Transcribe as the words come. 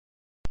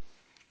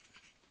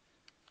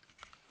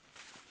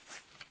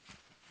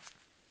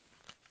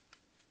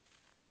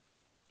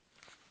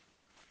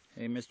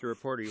Hey, Mr.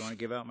 Reporter, you want to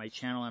give out my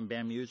channel on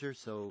BAM user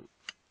so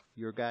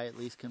your guy at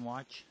least can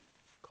watch?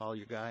 Call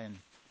your guy, and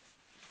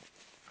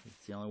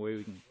it's the only way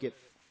we can get.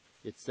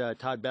 It's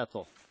Todd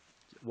Bethell.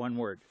 One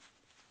word.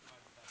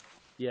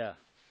 Yeah.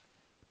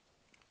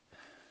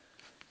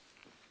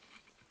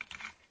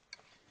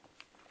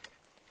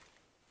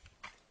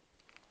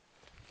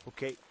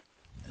 Okay.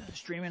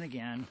 Streaming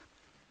again.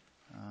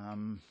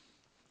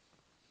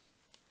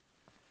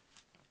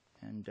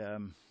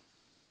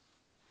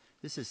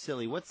 This is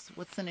silly. What's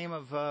the name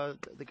of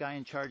the guy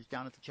in charge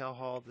down at the Chow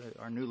Hall,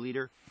 our new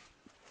leader?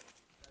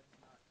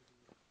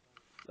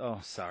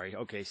 Oh, sorry.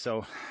 Okay,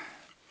 so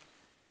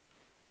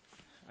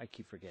I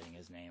keep forgetting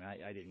his name.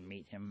 I didn't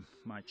meet him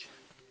much.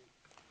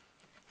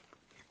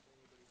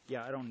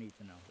 Yeah, I don't need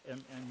to know.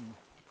 And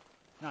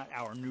not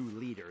our new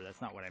leader.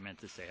 That's not what I meant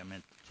to say. I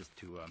meant just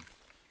to,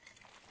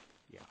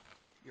 yeah,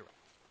 you're right.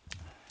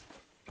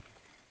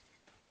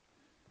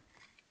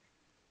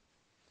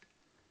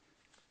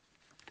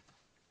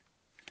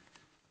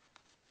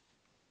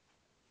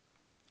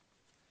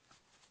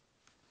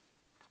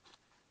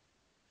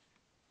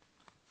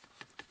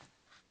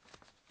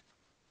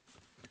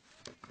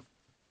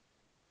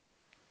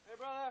 Hey,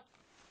 brother.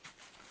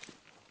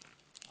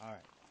 All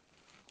right.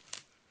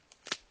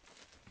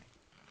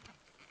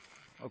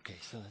 Okay,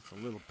 so that's a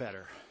little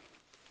better.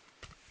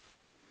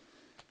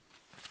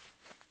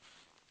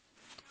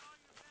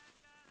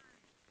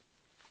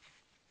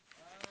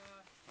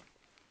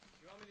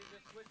 You want me to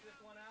just switch this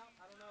one out?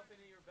 I don't know if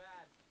any of you are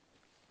bad.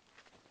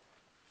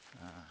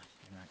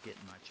 You're not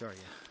getting much, are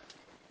you?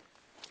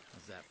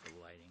 How's that for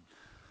lighting?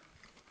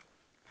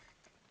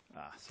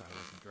 Sorry, I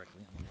wasn't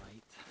directly on the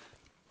light.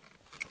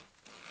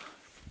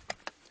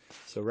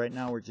 So right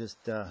now we're just,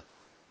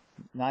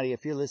 Nadia,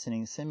 if you're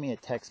listening, send me a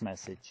text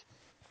message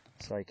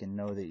so I can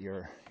know that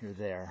you're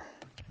there.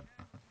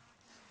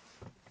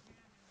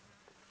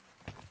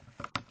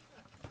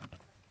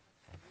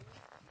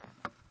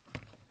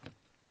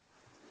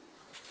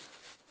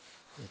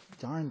 The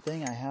darn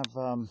thing, I have,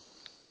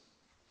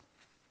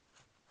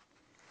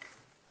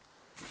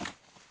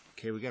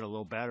 okay, we got a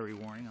low battery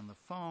warning on the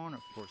phone.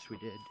 Of course we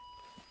did.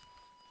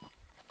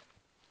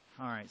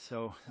 Alright,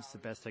 so this is the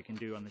best I can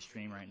do on the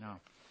stream right now.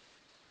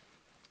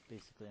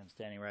 Basically, I'm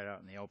standing right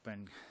out in the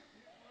open.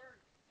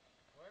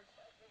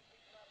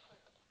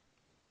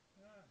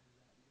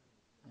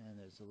 And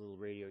there's a little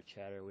radio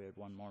chatter. We had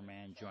one more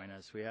man join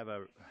us. We have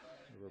a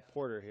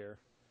reporter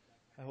here.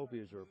 I hope he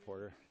was a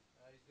reporter.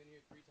 He's been here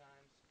 3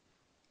 times.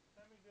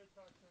 Let me go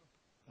talk to him.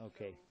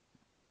 Okay.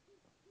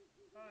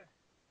 Hi.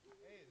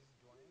 Hey, this is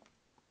Dwayne.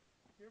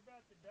 You're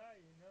about to die,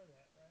 you know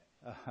that, right?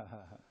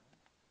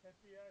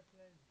 FBI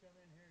plans to come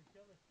in here and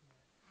kill us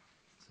tonight.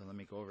 So let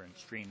me go over and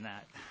stream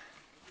that.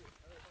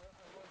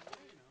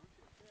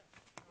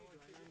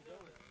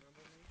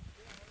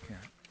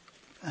 Here.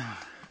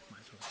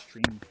 Might as well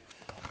stream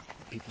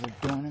what people are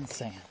doing and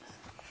saying.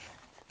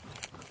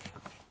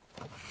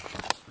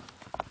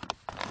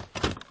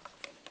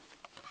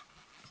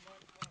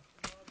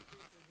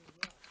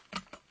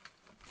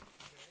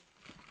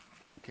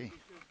 Okay.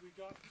 Because we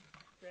got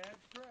bad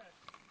press.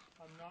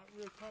 I'm not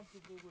real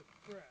comfortable with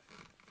press.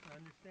 You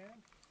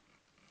understand?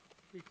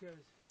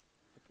 Because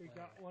we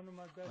got one of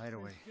my best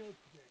friends killed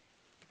today.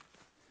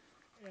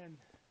 And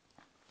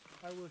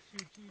I will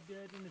shoot you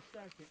dead in a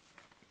second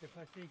if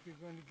I think you're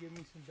going to give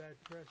me some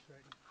bad press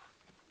right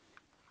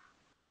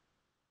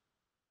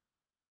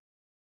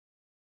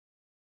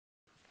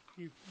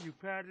now. You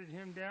patted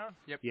him down?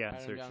 Yep. Yeah,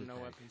 patted him down, no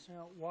weapons.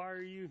 Now, why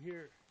are you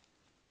here?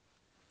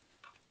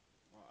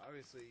 Well,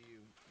 obviously you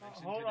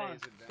mentioned Hold on.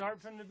 today's events. Start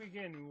from the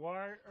beginning.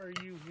 Why are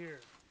you here?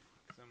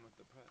 Because I'm with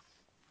the press.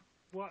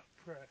 What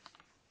press?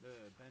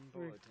 The Bend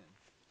Bulletin.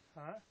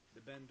 Huh?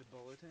 The Bend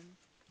Bulletin.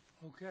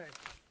 Okay.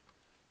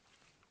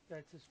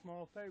 That's a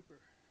small paper.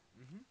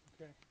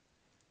 Mm-hmm. Okay.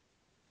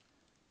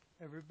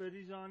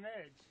 Everybody's on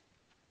edge.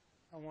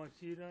 I want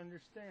you to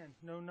understand.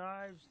 No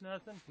knives,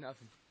 nothing?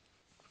 Nothing.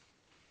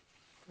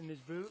 In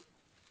his boot?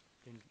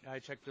 I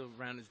checked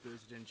around his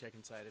boots, didn't check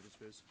inside of his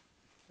boots.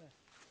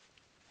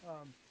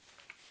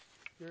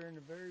 You're in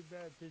a very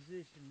bad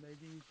position.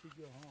 Maybe you should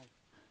go home.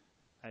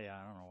 I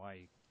don't know why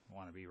you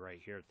want to be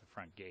right here at the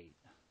front gate.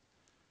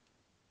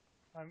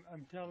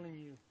 I'm telling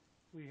you,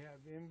 we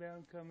have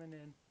inbound coming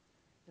in,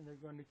 and they're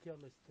going to kill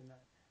us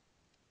tonight.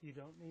 You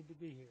don't need to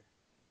be here.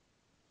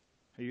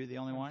 Are you the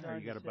only one, or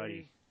you got a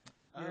buddy?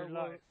 Your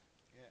life.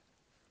 Yeah.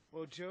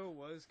 Well, Joe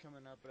was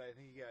coming up, but I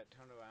think he got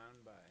turned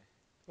around by...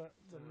 But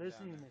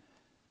listen to me.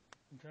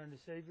 I'm trying to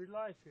save your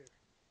life here.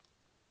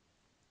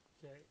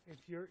 Okay? If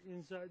you're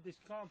inside this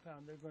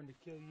compound, they're going to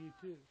kill you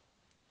too.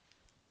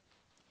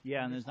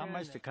 Yeah, and there's not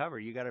much to cover.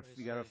 You got a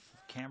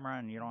camera,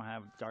 and you don't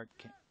have dark.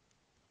 So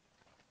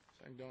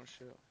don't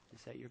shoot.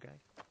 Is that your guy?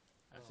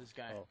 That's this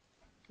guy. Oh.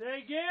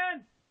 Say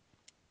again.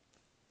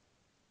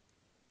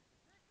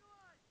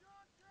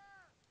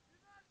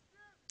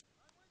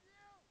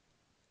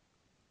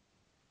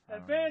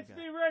 Advance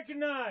be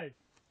recognized.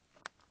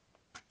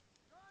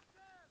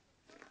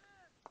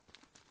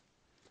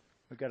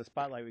 We've got a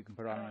spotlight we can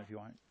put on him if you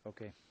want.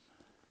 Okay.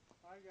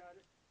 I I got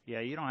it. Yeah,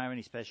 you don't have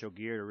any special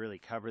gear to really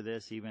cover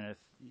this, even if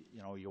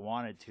you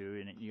wanted to,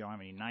 and you don't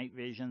have any night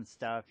vision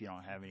stuff. You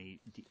don't have any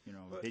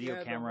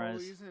video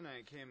cameras. The whole reason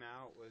I came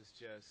out was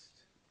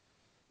just.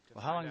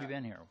 Well, how long have you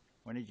been here?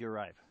 When did you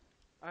arrive?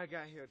 I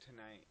got here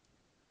tonight.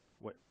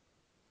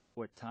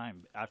 What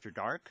time? After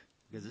dark?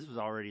 Because this was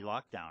already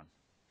locked down.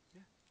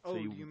 Yeah. Oh, so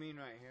you mean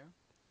right here?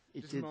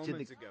 Just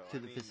moments ago. To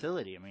the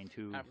facility. I mean,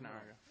 to half an hour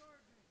ago.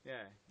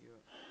 Yeah.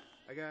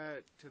 I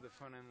got to the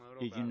front end load.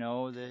 Did you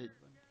know that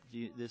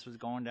this was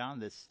going down?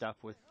 This stuff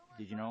with?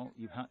 Did you know?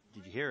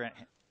 Did you hear?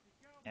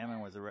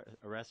 Ammon was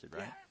arrested,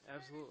 right? Yeah,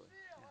 absolutely.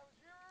 Yeah.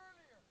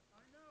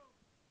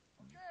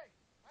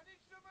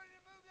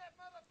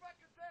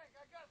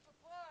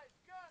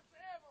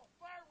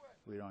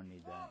 We don't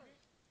need that.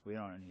 We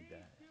don't need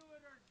that.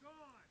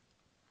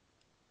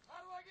 How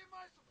do I get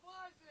my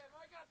supplies in?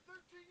 I got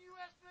 13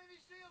 U.S. Navy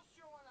SEALs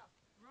showing up.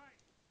 Right.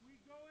 We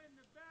go in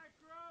the back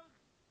road,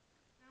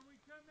 and we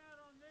come out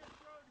on this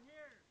road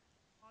here.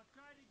 I'll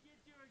try to get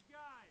you a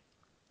guide.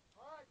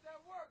 All right, that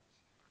works.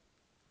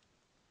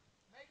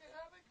 Make it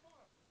happen. Come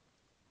on.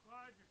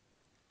 Roger.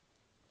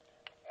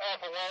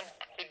 Alpha 1,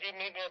 could you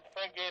meet me at the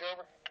front gate,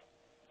 over?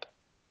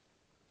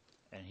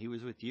 And he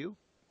was with you?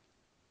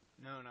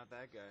 No, not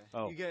that guy.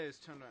 Oh. You guys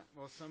turned around.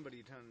 Well,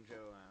 somebody turned Joe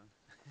around.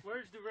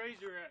 Where's the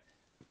razor at?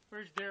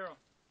 Where's Daryl?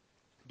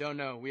 Don't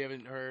know. We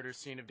haven't heard or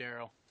seen of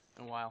Daryl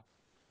in a while.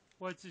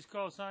 What's his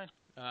call sign?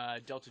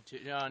 Delta 2.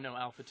 No,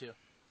 Alpha 2.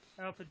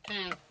 Alpha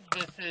 2.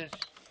 This is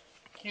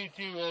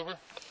Q2, over.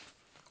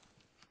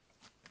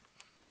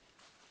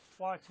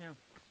 Watch him.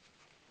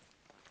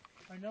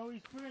 I know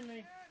he's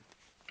friendly.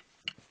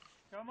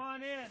 Come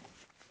on in.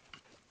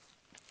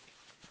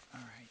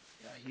 All right.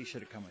 You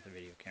should have come with a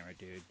video camera,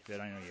 dude.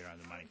 But I know you don't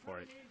have the money for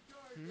it.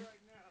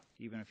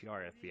 Even if you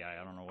are FBI,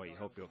 I don't know what you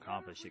hope to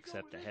accomplish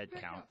except a head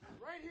count.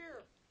 Right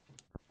here.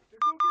 To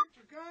go get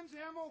your guns,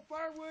 ammo,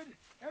 firewood,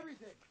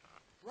 everything.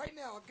 Right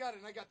now, I've got it.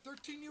 And I got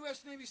 13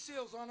 U.S. Navy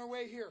SEALs on our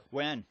way here.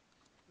 When?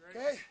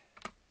 Okay?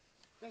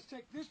 Let's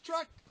take this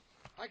truck.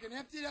 I can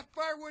empty that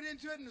firewood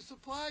into it and the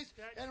supplies,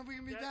 and we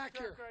can be back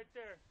here. Right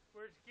there.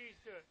 Where's the keys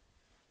to it?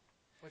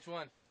 Which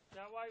one?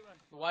 That white one.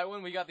 The white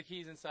one? We got the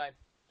keys inside.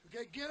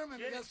 Okay, get them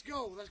and let's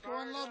go. Let's go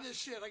unload this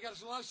shit. I got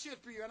a lot of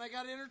shit for you, and I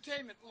got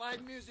entertainment,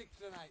 live music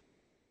tonight.